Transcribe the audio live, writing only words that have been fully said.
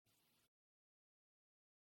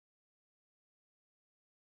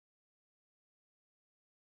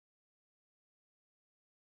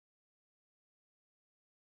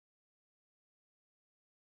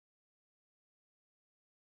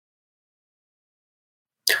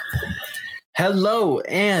Hello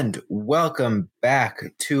and welcome back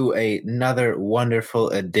to another wonderful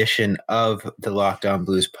edition of the Locked On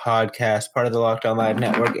Blues podcast, part of the Locked On Live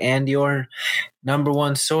Network and your number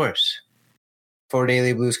one source for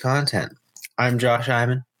daily blues content. I'm Josh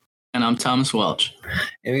Hyman. And I'm Thomas Welch.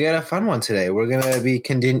 And we got a fun one today. We're going to be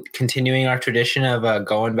continuing our tradition of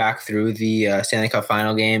going back through the Stanley Cup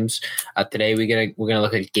final games. Today we're going to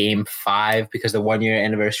look at Game 5 because the 1 year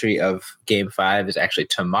anniversary of Game 5 is actually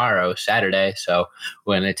tomorrow, Saturday. So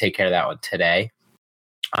we're going to take care of that one today.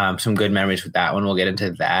 Some good memories with that one. We'll get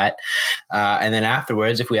into that. And then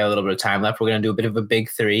afterwards, if we have a little bit of time left, we're going to do a bit of a big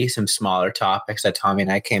three, some smaller topics that Tommy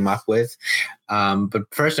and I came up with. But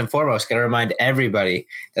first and foremost, got to remind everybody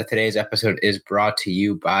that today's episode is brought to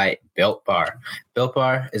you by Built Bar. Built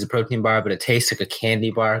Bar is a protein bar, but it tastes like a candy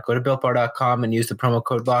bar. Go to BuiltBar.com and use the promo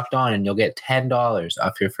code LOCKEDON, and you'll get $10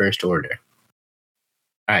 off your first order.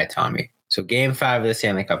 All right, Tommy. So Game 5 of the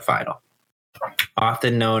Stanley Cup final.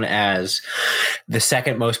 Often known as the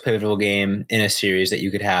second most pivotal game in a series that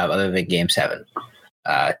you could have other than Game 7.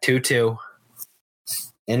 2-2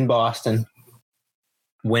 in Boston.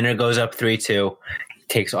 Winner goes up 3-2.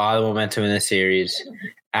 Takes all the momentum in the series.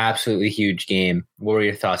 Absolutely huge game. What were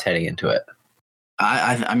your thoughts heading into it?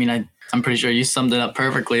 I'm pretty sure you summed it up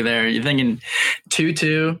perfectly there. You're thinking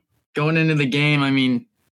 2-2 going into the game. I mean,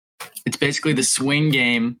 it's basically the swing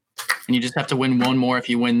game. And you just have to win one more if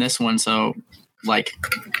you win this one. So,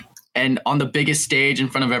 and on the biggest stage in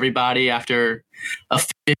front of everybody after a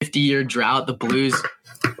 50-year drought, the Blues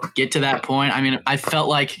get to that point. I mean, I felt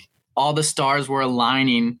like all the stars were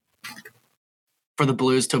aligning for the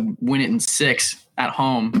Blues to win it in 6 at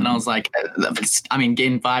home. And I was like,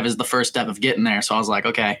 Game 5 is the first step of getting there. So I was like,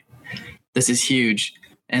 okay, this is huge.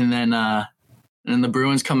 And then the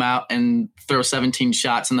Bruins come out and throw 17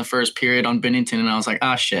 shots in the first period on Binnington, and I was like,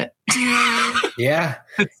 "Oh shit!" Yeah.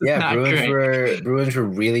 Bruins were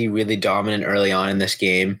really, really dominant early on in this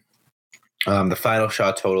game. The final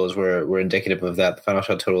shot totals were indicative of that. The final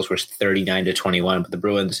shot totals were 39-21, but the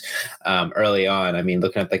Bruins early on, I mean,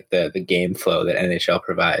 looking at the game flow that NHL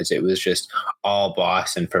provides, it was just all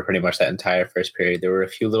Boston for pretty much that entire first period. There were a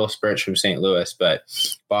few little spurts from St. Louis, but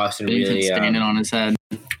Boston really standing on his head.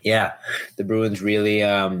 Yeah, the Bruins really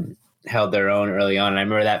held their own early on. And I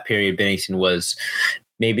remember that period, Binnington was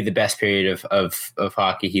maybe the best period of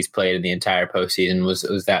hockey he's played in the entire postseason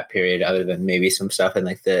was that period, other than maybe some stuff in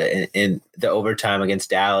in the overtime against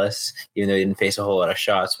Dallas, even though he didn't face a whole lot of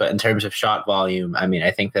shots. But in terms of shot volume, I mean, I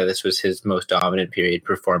think that this was his most dominant period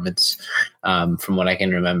performance from what I can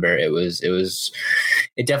remember.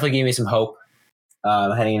 It definitely gave me some hope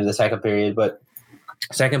heading into the second period, but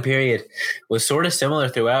second period was sort of similar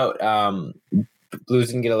throughout. Blues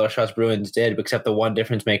didn't get a lot of shots, Bruins did, except the one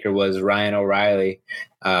difference maker was Ryan O'Reilly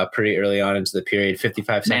pretty early on into the period,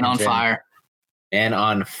 55 seconds. Man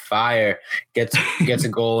on fire. Gets a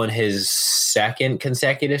goal in his second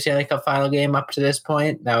consecutive Stanley Cup final game up to this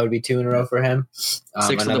point. That would be 2 in a row for him. 6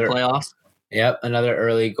 in the playoffs. Yep, another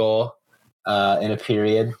early goal in a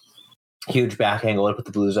period. Huge back angle to put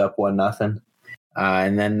the Blues up 1-0.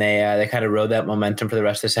 And then they kind of rode that momentum for the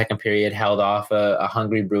rest of the second period, held off a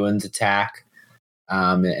hungry Bruins attack,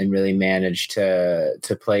 and really managed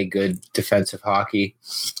to play good defensive hockey.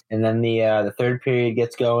 And then the third period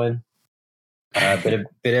gets going. Bit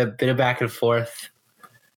of back and forth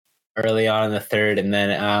early on in the third, and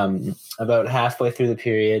then about halfway through the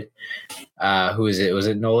period, who is it? Was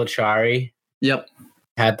it Noel Acciari? Yep,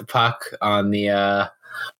 had the puck on the.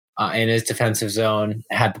 In his defensive zone,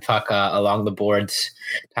 had the puck along the boards.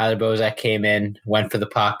 Tyler Bozak came in, went for the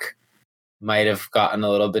puck, might have gotten a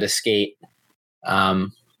little bit of skate.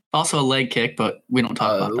 Also a leg kick, but we don't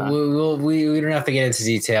talk about that. We don't have to get into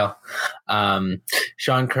detail.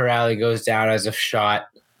 Sean Kuraly goes down as a shot.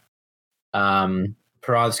 Perron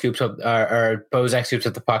scoops up, or Bozak scoops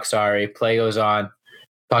up the puck, Play goes on.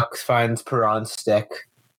 Puck finds Perron's stick.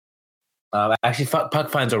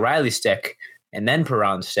 Puck finds O'Reilly's stick. And then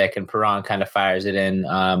Perron's stick, and Perron kind of fires it in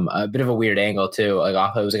a bit of a weird angle too. It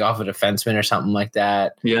was off a defenseman or something like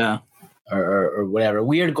that. Yeah, or whatever.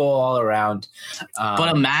 Weird goal all around. But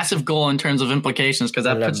a massive goal in terms of implications, because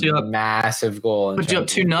that puts you up massive goal. Puts you up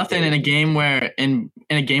 2-0 in a game where in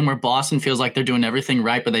a game where Boston feels like they're doing everything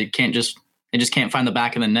right, but they just can't find the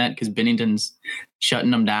back of the net because Binnington's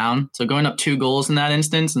shutting them down. So going up 2 goals in that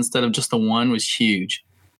instance instead of just the one was huge.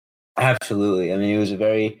 Absolutely. I mean, it was a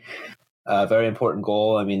very important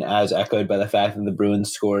goal. I mean, as echoed by the fact that the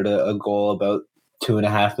Bruins scored a goal about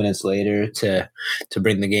 2.5 minutes later to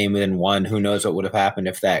bring the game within 1. Who knows what would have happened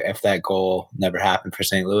if that goal never happened for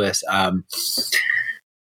St. Louis.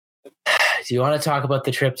 Do you want to talk about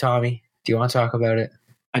the trip, Tommy? Do you want to talk about it?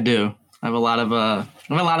 I do. I have a lot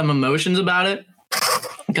of emotions about it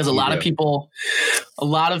because a lot of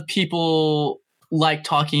people like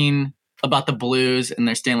talking about the Blues and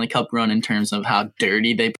their Stanley Cup run in terms of how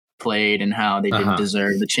dirty they played and how they didn't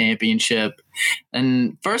deserve the championship.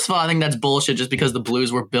 And first of all, I think that's bullshit just because the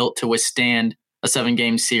Blues were built to withstand a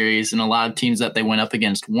 7-game series and a lot of teams that they went up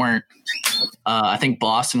against weren't. I think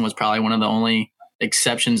Boston was probably one of the only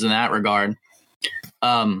exceptions in that regard.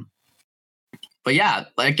 But yeah,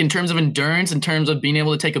 like in terms of endurance, in terms of being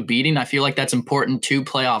able to take a beating, I feel like that's important to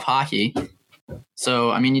playoff hockey. So,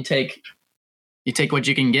 I mean, you take what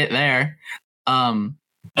you can get there.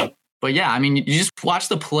 But yeah, I mean, you just watch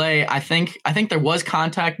the play. I think there was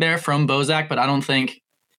contact there from Bozak, but I don't think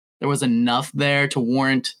there was enough there to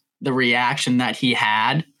warrant the reaction that he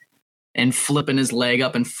had and flipping his leg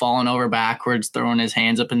up and falling over backwards, throwing his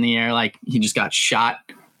hands up in the air like he just got shot.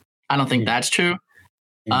 I don't think that's true.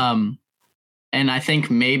 And I think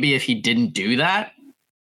maybe if he didn't do that,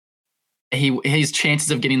 his chances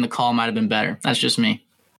of getting the call might have been better. That's just me.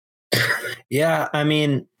 Yeah, I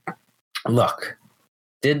mean, look,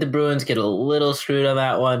 did the Bruins get a little screwed on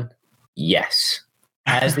that one? Yes.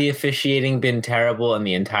 Has the officiating been terrible in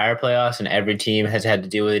the entire playoffs and every team has had to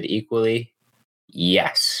deal with it equally?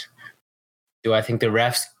 Yes. Do I think the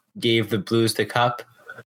refs gave the Blues the cup?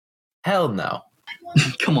 Hell no.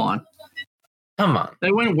 Come on.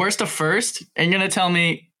 They went worst to first, and you're going to tell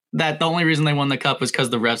me that the only reason they won the cup was because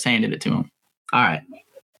the refs handed it to them. All right.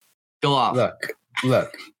 Go off.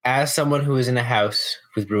 Look, as someone who was in a house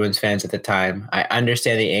with Bruins fans at the time, I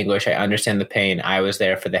understand the anguish. I understand the pain. I was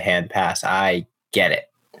there for the hand pass. I get it.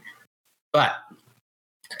 But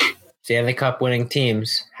Stanley Cup winning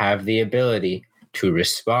teams have the ability to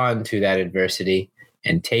respond to that adversity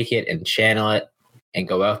and take it and channel it and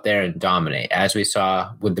go out there and dominate. As we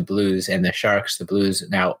saw with the Blues and the Sharks, the Blues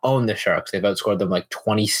now own the Sharks. They've outscored them like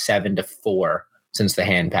 27-4 since the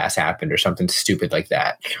hand pass happened or something stupid like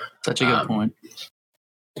that. Such a good point.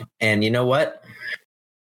 And you know what?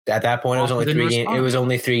 At that point, it was only 3 games. It was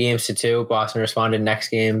only 3 games to 2. Boston responded next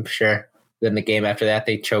game, sure. Then the game after that,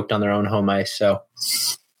 they choked on their own home ice. So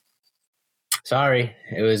sorry,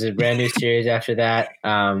 it was a brand new series after that.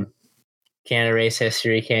 Can't erase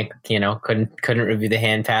history. Couldn't review the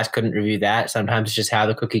hand pass. Couldn't review that. Sometimes it's just how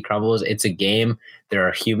the cookie crumbles. It's a game. There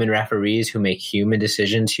are human referees who make human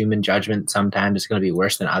decisions, human judgment. Sometimes it's going to be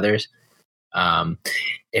worse than others.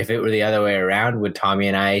 If it were the other way around, would Tommy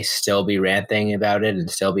and I still be ranting about it and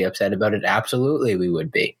still be upset about it? Absolutely, we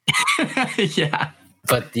would be. Yeah.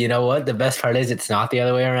 But you know what? The best part is it's not the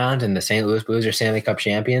other way around, and the St. Louis Blues are Stanley Cup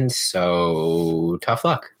champions. So tough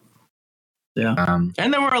luck. Yeah.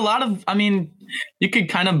 And there were a lot of, I mean, you could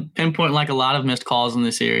kind of pinpoint like a lot of missed calls in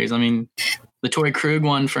the series. I mean, the Torrey Krug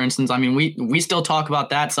one, for instance, I mean, we still talk about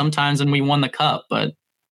that sometimes and we won the cup, but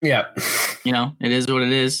yeah, it is what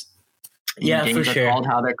it is. Yeah, games for sure. Called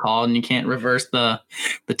how they're called and you can't reverse the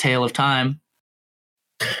tale of time.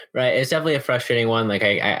 Right. It's definitely a frustrating one. Like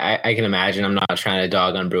I can imagine. I'm not trying to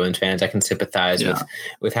dog on Bruins fans. I can sympathize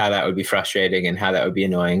with how that would be frustrating and how that would be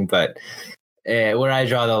annoying. But where I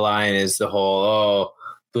draw the line is the whole,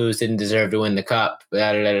 Blues didn't deserve to win the cup.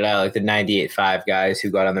 Like the 98.5 guys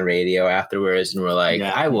who got on the radio afterwards and were like,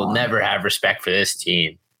 I will never have respect for this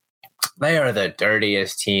team. They are the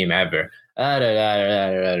dirtiest team ever.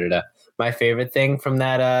 My favorite thing from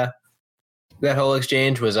that whole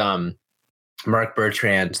exchange was Mark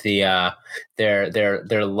Bertrand, their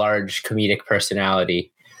large comedic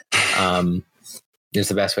personality, is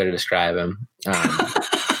the best way to describe him.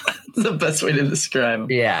 The best way to describe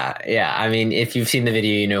him. Yeah. I mean, if you've seen the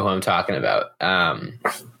video, you know who I'm talking about.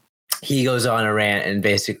 He goes on a rant and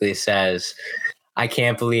basically says, I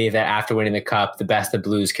can't believe that after winning the cup, the best that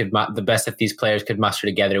these players could muster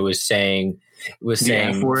together was saying the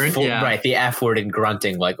F word, right, the F word and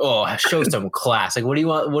grunting, like, oh, show some class. Like, what do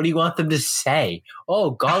you want them to say?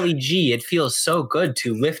 Oh, golly gee, it feels so good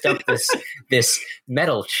to lift up this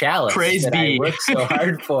metal chalice Praise that be. I worked so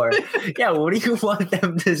hard for. Yeah, what do you want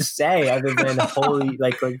them to say other than holy,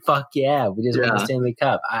 like fuck yeah, we just won the Stanley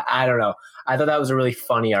Cup? I don't know. I thought that was a really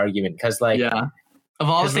funny argument because of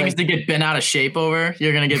all the things to get bent out of shape over,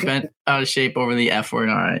 you're gonna get bent out of shape over the F word.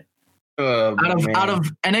 All right. Out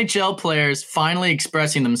of NHL players finally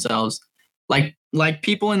expressing themselves, like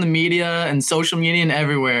people in the media and social media and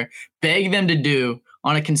everywhere beg them to do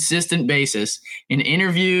on a consistent basis in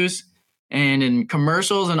interviews and in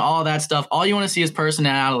commercials and all that stuff. All you want to see is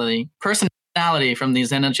personality from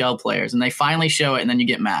these NHL players, and they finally show it, and then you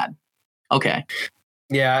get mad. Okay.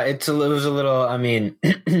 Yeah, it was a little, I mean,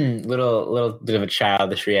 little bit of a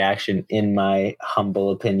childish reaction in my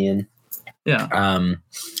humble opinion. Yeah.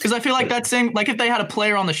 Because I feel like that same, like if they had a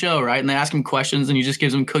player on the show, right, and they ask him questions and he just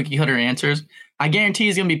gives them cookie cutter answers, I guarantee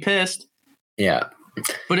he's gonna be pissed. Yeah.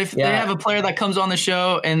 But if they have a player that comes on the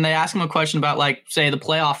show and they ask him a question about, like, say, the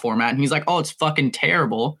playoff format, and he's like, oh, it's fucking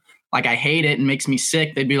terrible. Like, I hate it and makes me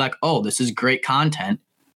sick. They'd be like, oh, this is great content.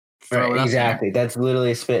 Right, exactly. That's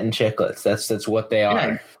literally spitting chiclets. That's what they are.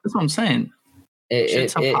 Yeah, that's what I'm saying.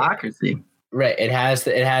 It's hypocrisy. Right. It has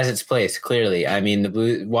its place, clearly. I mean, the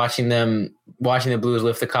Blues, watching the Blues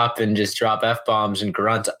lift the cup and just drop F-bombs and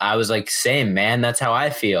grunt, I was like, same, man. That's how I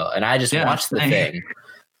feel. And I just watched the thing.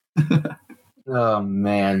 Oh,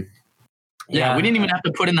 man. Yeah, we didn't even have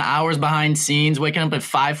to put in the hours behind scenes, waking up at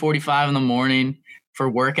 5:45 in the morning for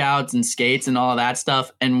workouts and skates and all of that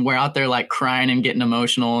stuff. And we're out there like crying and getting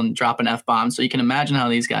emotional and dropping F-bombs. So you can imagine how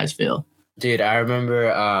these guys feel. Dude, I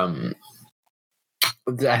remember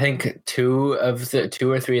I think two or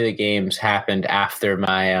three of the games happened after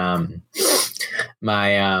I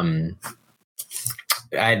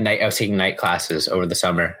was taking night classes over the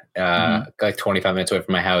summer, like 25 minutes away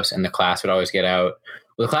from my house, and the class would always get out.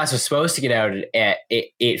 Well, the class was supposed to get out at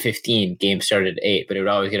 8:15. Game started at 8, but it would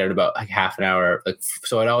always get out about like half an hour. Like,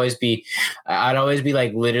 so I'd always be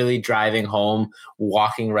like literally driving home,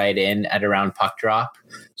 walking right in at around puck drop.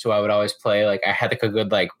 So I would always play, like, I had like a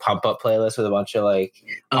good like pump up playlist with a bunch of like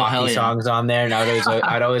hockey songs on there, and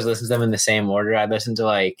I'd always listen to them in the same order. I'd listen to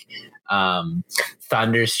like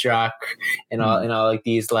Thunderstruck and all like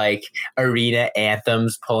these like arena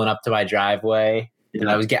anthems pulling up to my driveway. And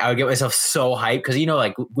I would get myself so hyped because, you know,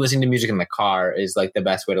 like listening to music in the car is like the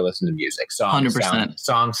best way to listen to music. Songs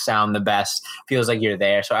 100%. Sound the best. Feels like you're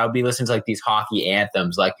there. So I would be listening to like these hockey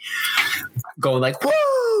anthems, like going like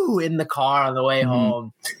woo in the car on the way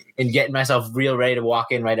home and getting myself real ready to walk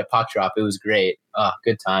in right at puck drop. It was great. Oh,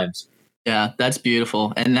 good times. Yeah, that's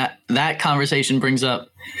beautiful. And that conversation brings up,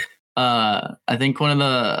 I think one of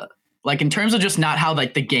the, like in terms of just not how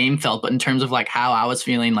like the game felt, but in terms of like how I was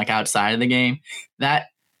feeling like outside of the game, that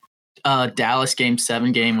Dallas Game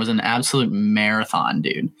 7 game was an absolute marathon,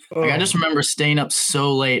 dude. Like I just remember staying up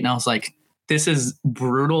so late and I was like, this is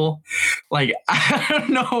brutal. Like, I don't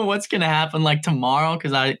know what's going to happen like tomorrow.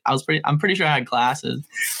 Cause I'm pretty sure I had classes,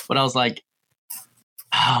 but I was like,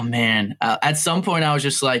 oh man, at some point I was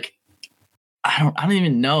just like, I don't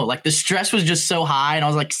even know. Like the stress was just so high and I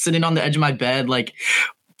was like sitting on the edge of my bed, like,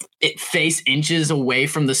 it face inches away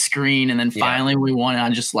from the screen. And then finally we won. And I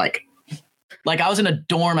just like I was in a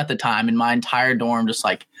dorm at the time and my entire dorm just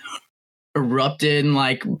like erupted. And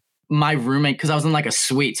like my roommate, cause I was in like a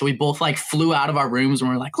suite. So we both like flew out of our rooms and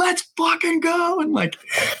we're like, let's fucking go. And like,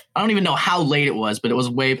 I don't even know how late it was, but it was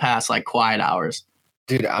way past like quiet hours.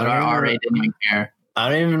 Dude, our RA didn't even care. I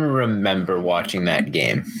don't even remember watching that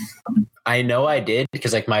game. I know I did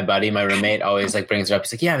because like my roommate always like brings it up.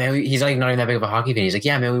 He's like, yeah, man, he's like not even that big of a hockey fan. He's like,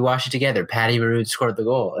 yeah, man, we watched it together. Patty Maroon scored the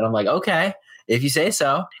goal. And I'm like, okay, if you say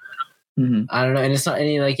so. I don't know. And it's not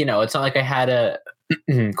any like, you know, it's not like I had a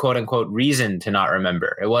quote unquote reason to not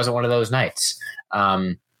remember. It wasn't one of those nights.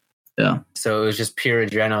 So it was just pure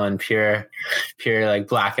adrenaline, pure like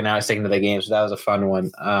blacking out, sticking to the game. So that was a fun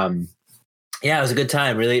one. Yeah, it was a good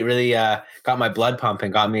time. Really, really got my blood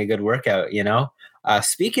pumping, got me a good workout, you know?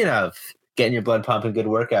 Speaking of getting your blood pumping, good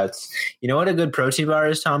workouts, you know what a good protein bar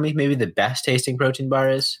is, Tommy? Maybe the best tasting protein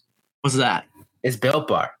bar is? What's that? It's Built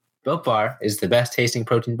Bar. Built Bar is the best tasting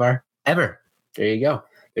protein bar ever. There you go.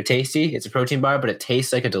 They're tasty. It's a protein bar, but it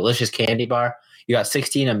tastes like a delicious candy bar. You got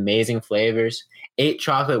 16 amazing flavors, 8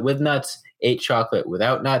 chocolate with nuts, 8 chocolate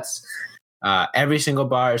without nuts. Every single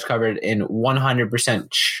bar is covered in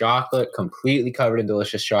 100% chocolate, completely covered in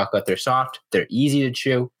delicious chocolate. They're soft. They're easy to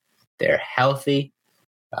chew. They're healthy.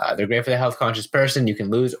 They're great for the health-conscious person. You can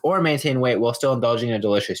lose or maintain weight while still indulging in a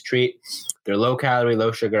delicious treat. They're low-calorie,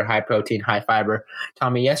 low-sugar, high-protein, high-fiber.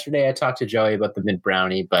 Tommy, yesterday I talked to Joey about the mint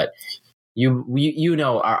brownie, but you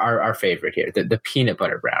know our favorite here, the peanut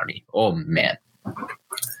butter brownie. Oh, man.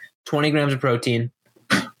 20 grams of protein,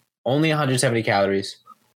 only 170 calories,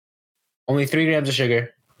 only 3 grams of sugar,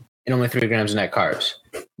 and only 3 grams of net carbs.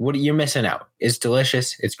 What you're missing out. It's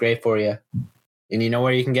delicious. It's great for you. And you know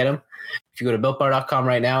where you can get them? If you go to BuiltBar.com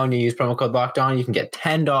right now and you use promo code LOCKEDON, you can get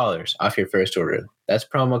 $10 off your first order. That's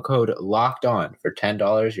promo code LOCKEDON for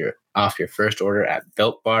 $10 off your first order at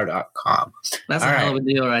BuiltBar.com. That's a hell of a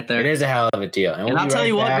deal right there. It is a hell of a deal. And I'll tell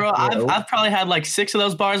you what, bro, I've probably had like 6 of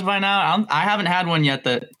those bars by now. I haven't had one yet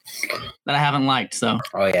that I haven't liked. So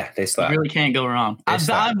oh yeah, they slap. You really can't go wrong.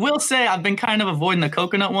 I will say I've been kind of avoiding the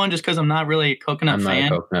coconut one just because I'm not really a coconut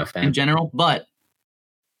fan in general. But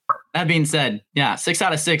that being said, yeah, 6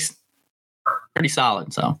 out of 6, pretty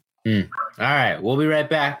solid. So all right, we'll be right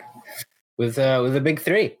back with a big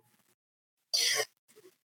 3.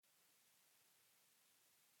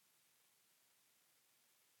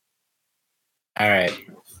 All right.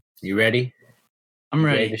 You ready? I'm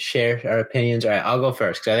Ready ready. to share our opinions? All right, I'll go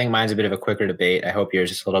first because I think mine's a bit of a quicker debate. I hope yours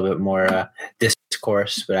is a little bit more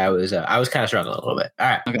discourse, but I was kind of struggling a little bit. All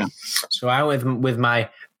right. Okay. So I went with my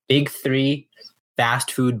big three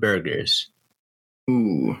fast food burgers.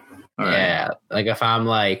 Ooh. All right. Yeah, like if I'm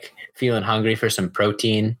like feeling hungry for some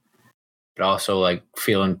protein, but also like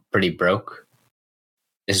feeling pretty broke,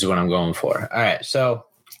 this is what I'm going for. All right, so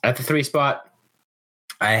at the 3 spot,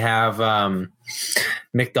 I have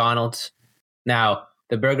McDonald's. Now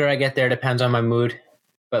the burger I get there depends on my mood,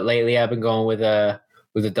 but lately I've been going with a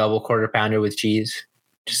double quarter pounder with cheese,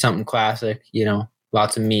 just something classic. You know,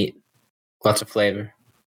 lots of meat, lots of flavor,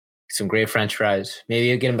 some great French fries.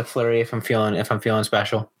 Maybe I'll get a McFlurry if I'm feeling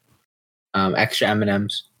special. Extra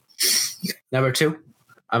M&Ms. Number 2,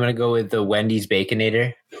 I'm gonna go with the Wendy's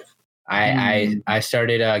Baconator. I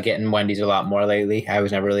started getting Wendy's a lot more lately. I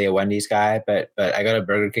was never really a Wendy's guy, but I got a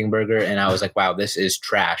Burger King burger and I was like, wow, this is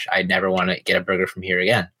trash. I never want to get a burger from here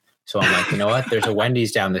again. So I'm like, you know what? There's a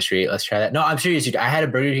Wendy's down the street. Let's try that. No, I'm serious, dude. I had a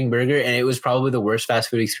Burger King burger and it was probably the worst fast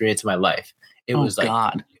food experience of my life. It was like,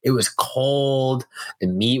 God. It was cold. The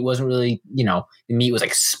meat wasn't really, the meat was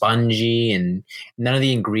like spongy and none of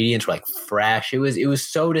the ingredients were like fresh. It was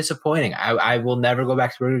so disappointing. I will never go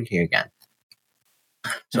back to Burger King again.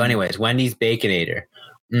 So anyways, Wendy's Baconator.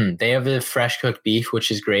 They have the fresh cooked beef, which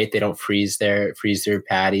is great. They don't freeze their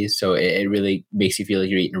patties. So it really makes you feel like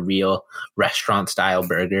you're eating a real restaurant style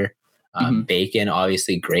burger. Bacon,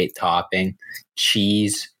 obviously great topping.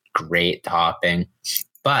 Cheese, great topping.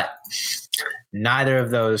 But neither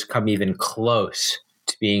of those come even close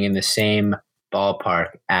to being in the same ballpark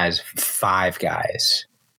as Five Guys.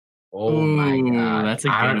 Oh my God. That's a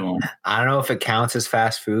good one. I don't know if it counts as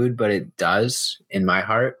fast food, but it does in my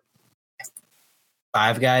heart.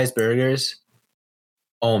 Five Guys burgers.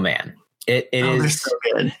 Oh man. It is. They're so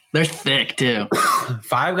good. They're thick too.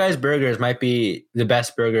 Five Guys burgers might be the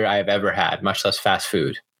best burger I've ever had, much less fast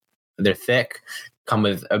food. They're thick, come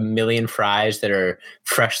with a million fries that are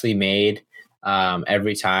freshly made.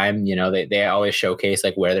 Every time, they always showcase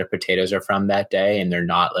like where their potatoes are from that day, and they're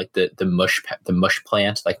not like the mush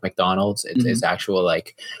plant like McDonald's. It's actual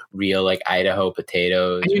like real like Idaho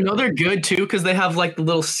potatoes. And they're good too because they have like the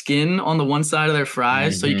little skin on the one side of their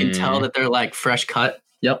fries, so you can tell that they're like fresh cut.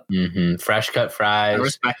 Yep. Fresh cut fries. I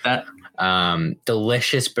respect that.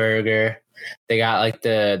 Delicious burger. They got like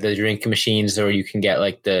the drink machines where you can get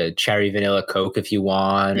like the cherry vanilla Coke if you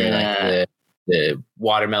want, or like the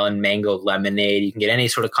watermelon mango lemonade. You can get any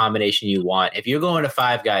sort of combination you want. If you're going to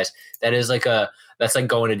Five Guys, that's like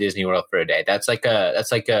going to Disney World for a day. That's they're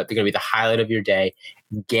gonna be the highlight of your day,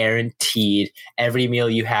 guaranteed. Every meal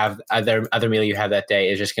you have, other meal you have that day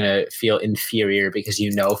is just gonna feel inferior because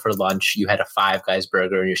for lunch you had a Five Guys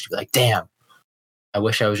burger and you're just gonna be like, damn, I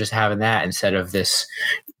wish I was just having that instead of this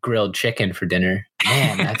grilled chicken for dinner.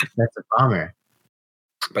 Man, that's a bummer.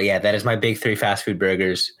 But yeah, that is my big 3 fast food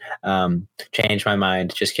burgers. Change my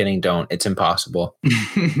mind. Just kidding. Don't. It's impossible.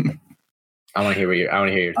 I want to hear your all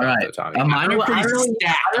right. Tommy. Mine are pretty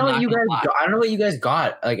stacked. I don't know what you guys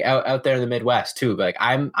got like out there in the Midwest too. But like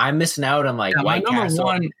I'm missing out on like White Castle.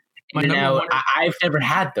 My number one. I've never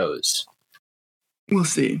had those. We'll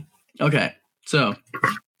see. Okay, so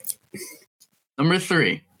number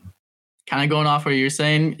 3. Kind of going off what you're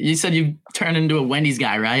saying. You said you turned into a Wendy's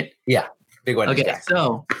guy, right? Yeah. Big Wendy's guy.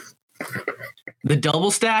 So the double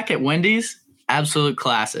stack at Wendy's, absolute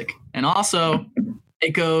classic. And also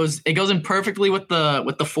it goes in perfectly with the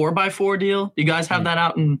 4x4 deal. You guys have that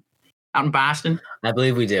out in Boston? I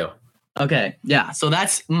believe we do. Okay. Yeah. So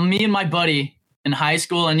that's me and my buddy in high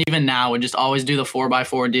school and even now would just always do the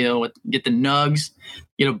 4x4 deal get the nugs,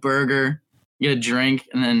 get a burger, get a drink,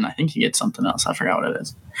 and then I think you get something else. I forgot what it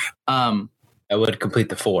is. I would complete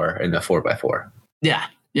the 4 in the 4x4.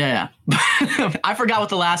 Yeah. I forgot what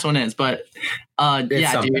the last one is, but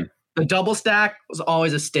dude, the double stack was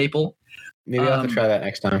always a staple. Maybe I'll have to try that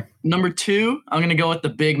next time. Number 2, I'm gonna go with the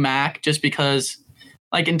Big Mac just because,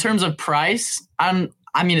 like, in terms of price,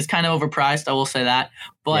 it's kind of overpriced. I will say that,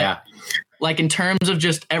 but like in terms of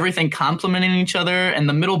just everything complementing each other, and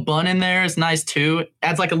the middle bun in there is nice too. It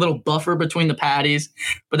adds like a little buffer between the patties,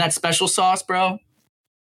 but that special sauce, bro.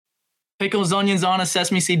 Pickles, onions on a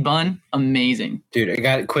sesame seed bun. Amazing. Dude, I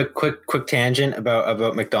got a quick tangent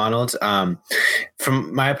about McDonald's.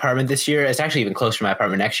 From my apartment this year, it's actually even closer to my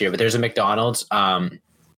apartment next year, but there's a McDonald's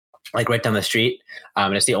like right down the street.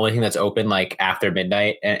 And it's the only thing that's open like after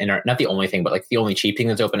midnight. And not the only thing, but like the only cheap thing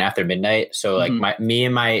that's open after midnight. So like me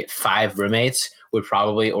and my 5 roommates would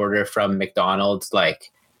probably order from McDonald's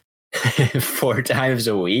like 4 times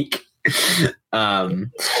a week.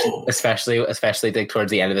 Especially like towards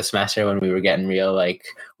the end of the semester when we were getting like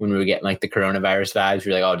the coronavirus vibes.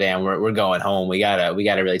 We were like, oh damn, we're going home. We gotta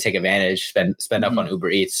really take advantage, spend up on Uber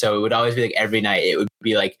Eats. So it would always be like every night it would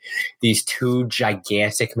be like these 2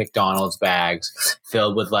 gigantic McDonald's bags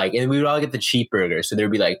filled with like, and we would all get the cheap burgers. So there'd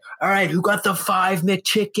be like, all right, who got the 5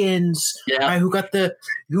 McChickens? Yeah. All right, who got the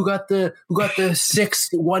 6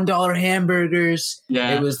 $1 hamburgers?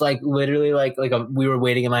 Yeah. It was like literally like we were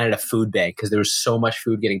waiting in line at a food bank because there was so much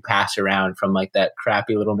food getting passed around from like that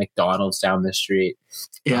crappy little McDonald's down the street.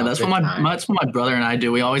 Yeah, that's what my brother and I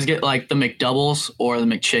do. We always get like the McDoubles or the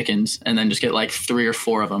McChickens, and then just get like 3 or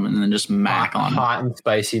 4 of them, and then just mac on hot and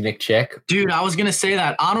spicy McChick. Dude, I was gonna say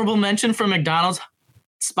that honorable mention for McDonald's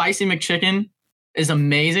spicy McChicken is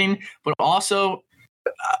amazing, but also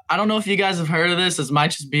I don't know if you guys have heard of this. This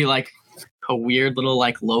might just be like a weird little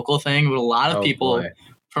like local thing, but a lot of people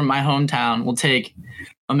from my hometown will take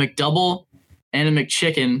a McDouble and a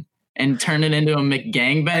McChicken and turn it into a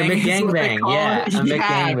McGangbang. A McGangbang, yeah. A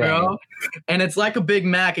McGangbang. Bro. And it's like a Big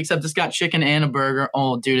Mac, except it's got chicken and a burger.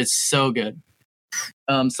 Oh, dude, it's so good.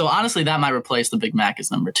 So honestly, that might replace the Big Mac as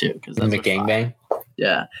number 2. Because that's the McGangbang?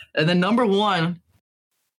 Yeah. And then number 1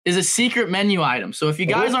 is a secret menu item. So if you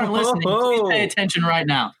guys aren't listening, please pay attention right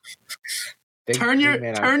now. Turn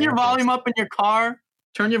your volume up in your car.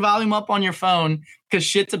 Turn your volume up on your phone, because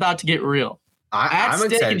shit's about to get real. I'm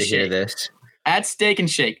excited to hear this. At Steak and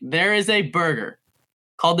Shake, there is a burger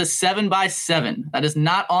called the 7x7 that is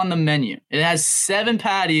not on the menu. It has 7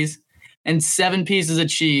 patties and 7 pieces of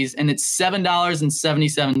cheese, and it's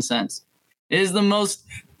 $7.77. It is the most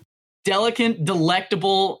delicate,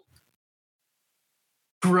 delectable,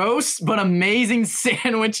 gross, but amazing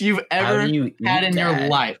sandwich you've ever had in your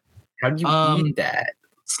life. How do you eat that?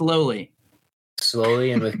 Slowly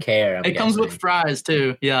and with care. It comes with fries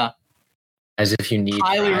too. Yeah. As if you need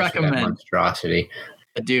highly recommend that monstrosity.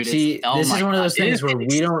 Dude, this is one of those things where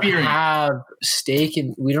we don't have steak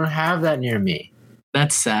and we don't have that near me.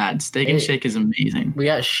 That's sad. Steak and Shake is amazing. We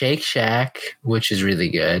got Shake Shack, which is really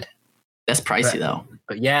good. That's pricey though.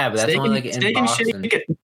 But that's only like in Boston.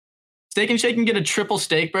 Steak and Shake can get a triple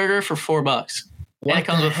steak burger for $4. And it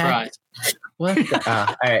comes with fries. What?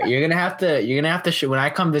 All right, you're gonna have to when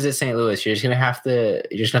I come visit St. Louis, you're just gonna have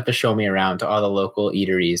to show me around to all the local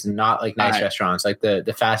eateries, and not like nice restaurants, like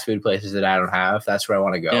the fast food places that I don't have. That's where I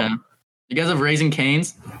want to go. Yeah. You guys have Raising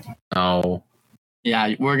Cane's? No.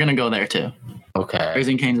 Yeah, we're gonna go there too. Okay.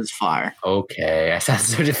 Raising Cane's is fire. Okay, I sound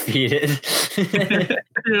so defeated.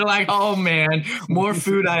 You're like, oh man, more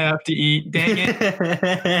food I have to eat. Dang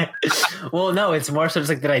it. Well, no, it's more so just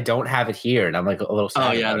like that I don't have it here, and I'm like a little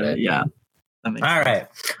sad about it. Yeah. All right.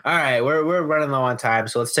 We're running low on time,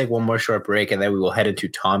 so let's take one more short break, and then we will head into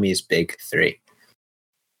Tommy's Big 3.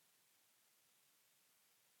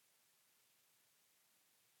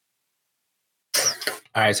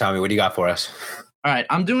 All right, Tommy, what do you got for us? All right,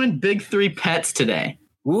 I'm doing Big 3 pets today.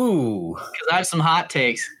 Ooh. Because I have some hot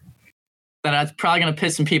takes that I'm probably going to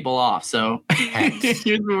piss some people off. So here's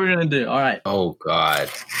what we're going to do. All right. Oh, God.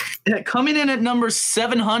 Coming in at number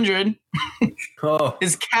 700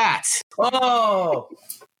 is cats. Oh.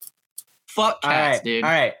 Fuck cats, dude.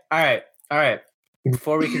 All right.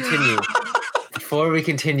 Before we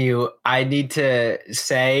continue, I need to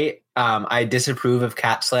say I disapprove of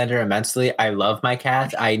cat slander immensely. I love my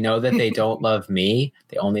cats. I know that they don't love me.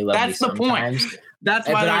 They only love me sometimes. Point. That's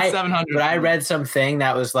why they're 700. But I read something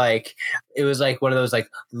that was like, it was like one of those like,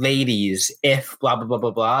 ladies, if blah, blah, blah,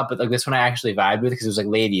 blah, blah. But like this one I actually vibed with because it was like,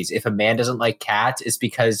 ladies, if a man doesn't like cats, it's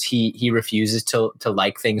because he refuses to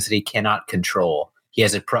like things that he cannot control. He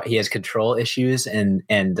has control issues and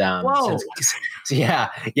Whoa. Since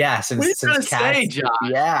what are you trying to say, Josh?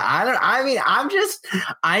 Yeah, I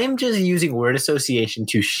am just using word association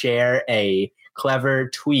to share a clever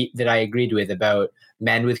tweet that I agreed with about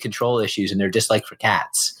men with control issues and their dislike for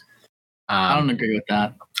cats. I don't agree with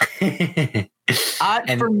that.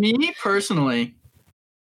 For me personally,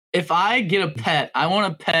 if I get a pet, I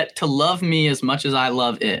want a pet to love me as much as I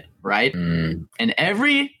love it, right? And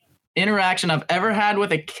every interaction I've ever had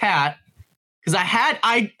with a cat, because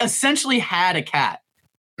I essentially had a cat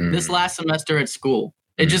this last semester at school.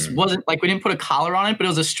 It just wasn't like we didn't put a collar on it, but it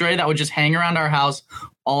was a stray that would just hang around our house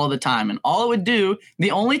all the time. And all it would do, the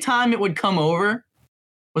only time it would come over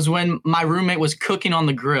was when my roommate was cooking on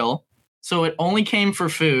the grill. So it only came for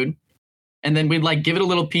food. And then we'd like give it a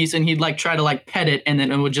little piece and he'd like try to like pet it and then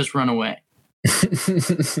it would just run away.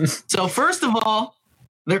 So first of all,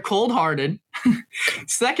 they're cold-hearted.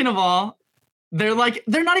 Second of all, they're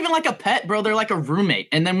not even like a pet, bro. They're like a roommate.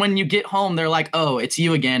 And then when you get home, they're like, oh, it's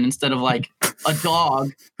you again, instead of like a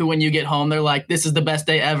dog who, when you get home, they're like, this is the best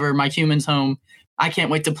day ever. My human's home. I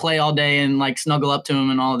can't wait to play all day and like snuggle up to him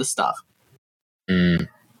and all this stuff.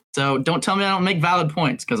 So don't tell me I don't make valid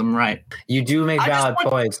points, because I'm right. You do make valid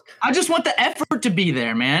points. I just want the effort to be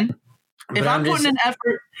there, man. If I'm putting in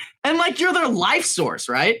effort, and like you're their life source,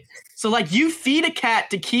 right? So like you feed a cat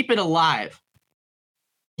to keep it alive.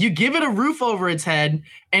 You give it a roof over its head,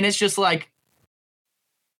 and it's just like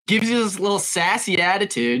gives you this little sassy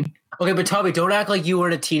attitude. Okay, but Toby, don't act like you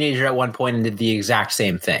weren't a teenager at one point and did the exact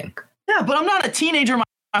same thing. Yeah, but I'm not a teenager my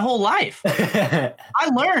whole life. I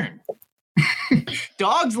learn.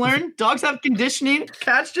 Dogs learn. Dogs have conditioning.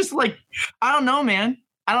 Cats just like, I don't know, man.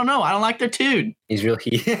 I don't know. I don't like their toot. He's real.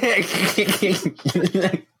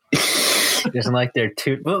 Doesn't like their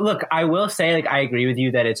toot. But look, I will say, like, I agree with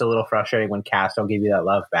you that it's a little frustrating when cats don't give you that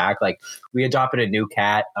love back. Like, we adopted a new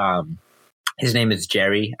cat. His name is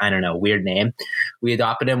Jerry. I don't know, weird name. We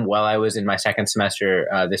adopted him while I was in my second semester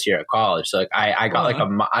this year at college. So like, I got like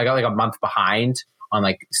a month behind on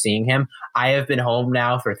like seeing him. I have been home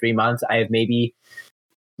now for 3 months. I have maybe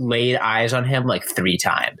laid eyes on him like 3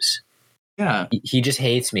 times. Yeah. He just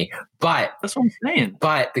hates me. But that's what I'm saying.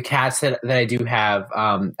 But the cats that I do have,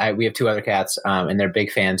 we have 2 other cats, and they're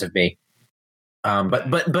big fans of me.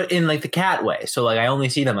 But in like the cat way. So like I only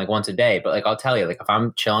see them like once a day. But like I'll tell you, like if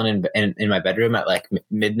I'm chilling in my bedroom at like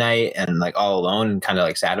midnight and like all alone and kind of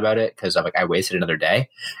like sad about it because I wasted another day,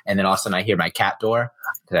 and then all of a sudden I hear my cat door,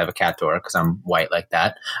 because I have a cat door because I'm white like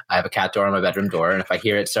that. I have a cat door on my bedroom door, and if I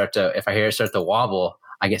hear it start to wobble,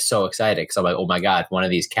 I get so excited because I'm like, oh my God, one of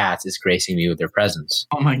these cats is gracing me with their presence.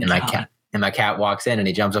 Oh my God. And my cat walks in and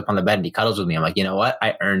he jumps up on the bed and he cuddles with me. I'm like, you know what?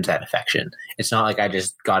 I earned that affection. It's not like I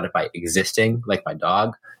just got it by existing like my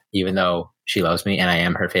dog, even though she loves me and I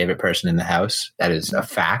am her favorite person in the house. That is a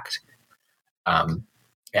fact. I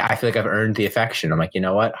feel like I've earned the affection. I'm like, you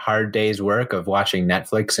know what? Hard day's work of watching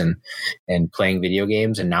Netflix and playing video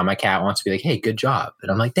games. And now my cat wants to be like, hey, good job.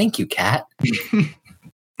 And I'm like, thank you, cat.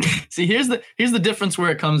 See, here's the difference where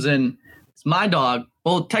it comes in. It's my dog.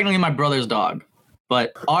 Well, technically my brother's dog.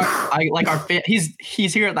 But he's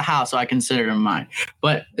here at the house, so I consider him mine.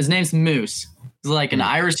 But his name's Moose. He's like an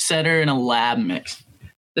Irish setter and a lab mix.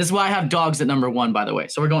 This is why I have dogs at number 1, by the way.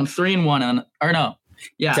 So we're going 3 and 1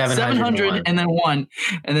 700 and then 1,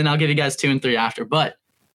 and then I'll give you guys 2 and 3 after. But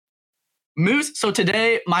Moose. So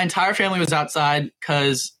today my entire family was outside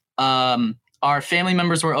because our family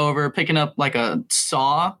members were over picking up like a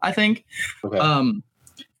saw, I think. Okay.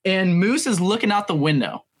 And Moose is looking out the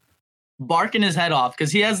window, barking his head off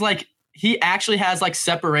because he actually has like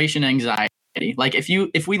separation anxiety. Like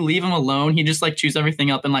if we leave him alone, he just like chews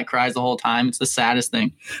everything up and like cries the whole time. It's the saddest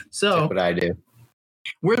thing. So that's what I do.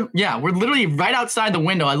 We're literally right outside the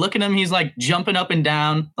window. I look at him, he's like jumping up and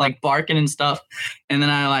down, like barking and stuff. And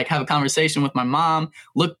then I like have a conversation with my mom,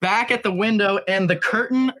 look back at the window, and the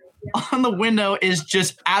curtain on the window is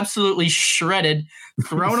just absolutely shredded,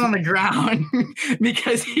 thrown on the ground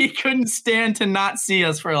because he couldn't stand to not see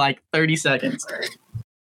us for like 30 seconds.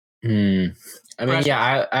 I mean,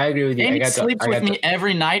 yeah, I agree with you. And he sleeps with me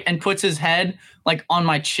every night and puts his head like on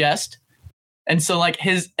my chest. And so like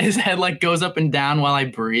his head like goes up and down while I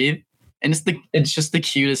breathe. And it's just the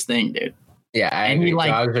cutest thing, dude. Yeah, I agree.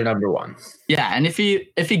 Dogs are number 1. Yeah, and if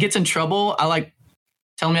he gets in trouble, I like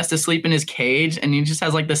tell him he has to sleep in his cage, and he just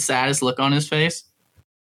has like the saddest look on his face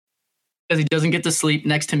because he doesn't get to sleep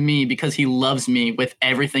next to me because he loves me with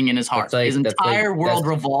everything in his heart. His entire world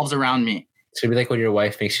revolves around me. It's gonna be like when your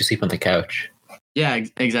wife makes you sleep on the couch. Yeah,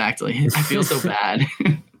 exactly. I feel so bad.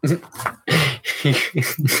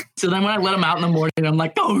 So then when I let him out in the morning, I'm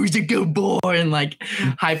like, oh, he's a good boy, and like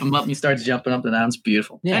hype him up, and he starts jumping up and down. It's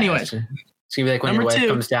beautiful. Yeah, anyways. It's gonna be like when your wife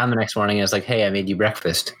comes down the next morning and it's like, hey, I made you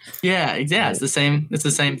breakfast. Yeah, exactly. It's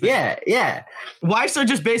the same thing. Yeah. Wives are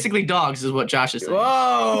just basically dogs, is what Josh is saying.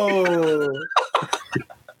 Whoa.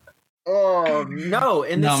 Oh no!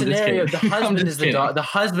 In this scenario, the husband is the dog. The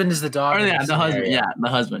husband is the dog. Oh yeah, the husband. Yeah, the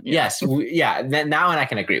husband. Yeah. Yes. Now one I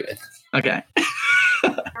can agree with. Okay.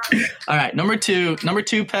 All right. Number two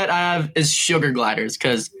pet I have is sugar gliders.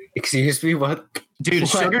 Because excuse me, what? Dude, what?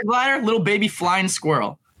 Sugar glider, little baby flying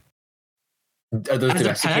squirrel. Are those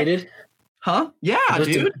domesticated? Huh? Yeah,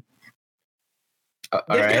 dude. All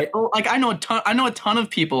right. Like I know a ton of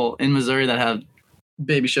people in Missouri that have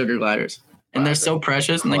baby sugar gliders, and they're so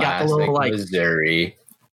precious, and they got the little like Missouri.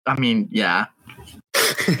 I mean, yeah.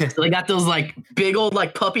 So they got those like big old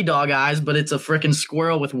like puppy dog eyes, but it's a freaking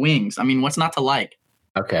squirrel with wings. I mean, what's not to like?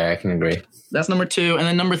 Okay, I can agree. That's number 2, and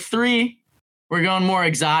then number 3, we're going more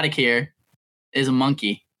exotic here. Is a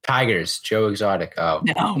monkey. Tigers, Joe Exotic. Oh,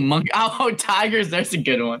 No, monkey. Oh, tigers. There's a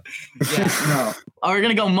good one. Yeah, no. Oh, we're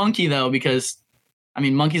gonna go monkey though because, I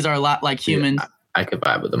mean, monkeys are a lot like humans. Yeah, I could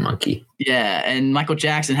vibe with a monkey. Yeah, and Michael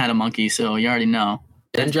Jackson had a monkey, so you already know.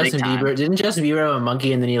 Didn't Justin Bieber have a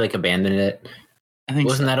monkey and then he like abandoned it? I think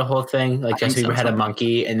Wasn't that a whole thing? Like Justin Bieber had a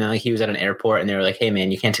monkey and then like he was at an airport and they were like, "Hey man,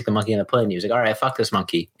 you can't take the monkey on the plane." He was like, "All right, fuck this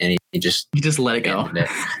monkey," and he just let it go.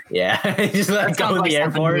 Yeah, he just let it go in the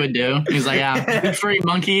airport. He would do. He's like, "Yeah, free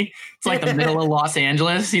monkey." It's like the middle of Los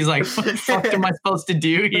Angeles. He's like, "What the fuck am I supposed to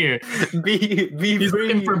do here?" He's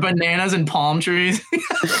looking for bananas and palm trees.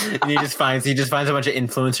 And he just finds a bunch of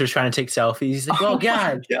influencers trying to take selfies. He's like, "Oh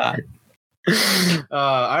God."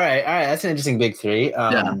 All right. That's an interesting big three.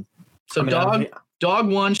 Yeah. So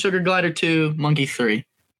dog 1, sugar glider 2, monkey 3.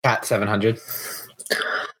 Cat 700.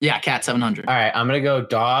 Yeah, cat 700. All right, I'm gonna go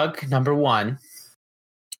dog number 1.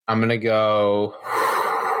 I'm gonna go.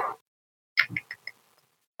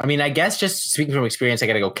 I mean, I guess just speaking from experience, I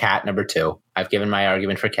gotta go cat number 2. I've given my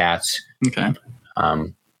argument for cats. Okay.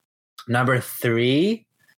 Number 3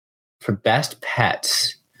 for best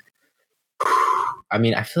pets. I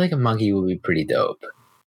mean, I feel like a monkey would be pretty dope.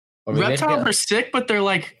 Reptiles are sick, but they're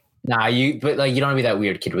like. Nah, you don't want to be that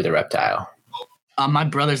weird kid with a reptile. My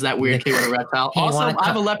brother's that weird kid with a reptile. Hey, also, I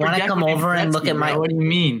have a leopard gecko. Come over and look at my. What do you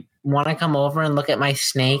mean? Want to come over and look at my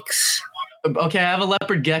snakes? Okay, I have a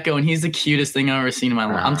leopard gecko, and he's the cutest thing I've ever seen in my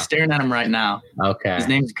life. I'm staring at him right now. Okay. His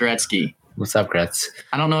name's Gretzky. What's up, Gretz?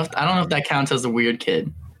 I don't know if that counts as a weird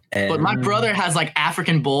kid. But my brother has like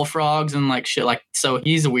African bullfrogs and like shit, like so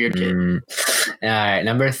he's a weird kid. All right,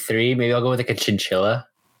 number 3, maybe I'll go with like a chinchilla.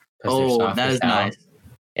 Oh, that is nice.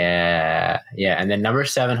 Yeah, and then number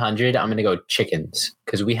 700, I'm gonna go chickens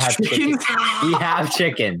because we have chickens. We have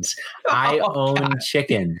chickens. I own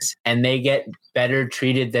chickens, and they get better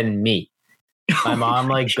treated than me. My mom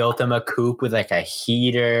like built them a coop with like a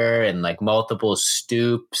heater and like multiple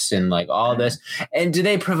stoops and like all this. And do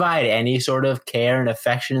they provide any sort of care and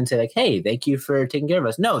affection and say like, "Hey, thank you for taking care of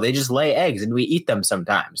us"? No, they just lay eggs and we eat them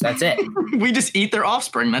sometimes. That's it. We just eat their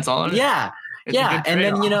offspring. That's all it is. Yeah. Yeah, and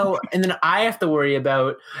then and then I have to worry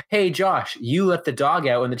about, hey Josh, you let the dog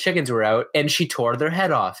out when the chickens were out, and she tore their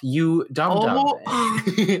head off. You dumb.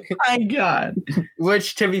 Oh my God!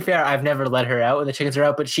 Which, to be fair, I've never let her out when the chickens are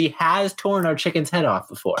out, but she has torn our chicken's head off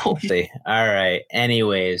before. All right.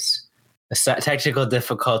 Anyways, technical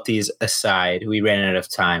difficulties aside, we ran out of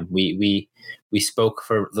time. We spoke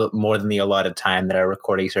for more than the allotted time that our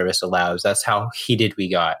recording service allows. That's how heated we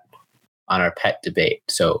got on our pet debate.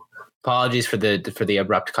 So. Apologies for the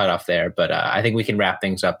abrupt cutoff there, but I think we can wrap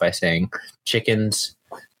things up by saying chickens,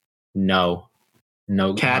 no,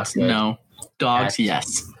 cats, no, dogs,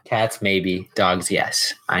 yes, cats, maybe, dogs,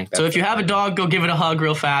 yes. So if you have a dog, go give it a hug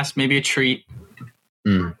real fast, maybe a treat.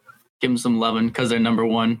 Give them some loving because they're number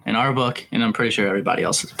 1 in our book, and I'm pretty sure everybody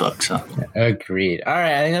else's book. So agreed. All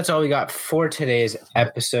right, I think that's all we got for today's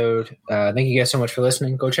episode. Thank you guys so much for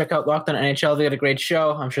listening. Go check out Locked On NHL. They got a great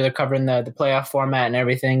show. I'm sure they're covering the playoff format and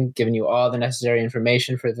everything, giving you all the necessary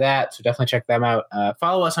information for that. So definitely check them out.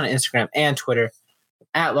 Follow us on Instagram and Twitter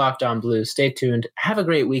at Locked On Blues. Stay tuned. Have a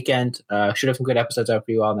great weekend. Should have some good episodes out for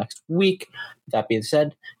you all next week. That being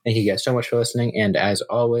said, thank you guys so much for listening. And as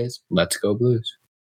always, let's go Blues.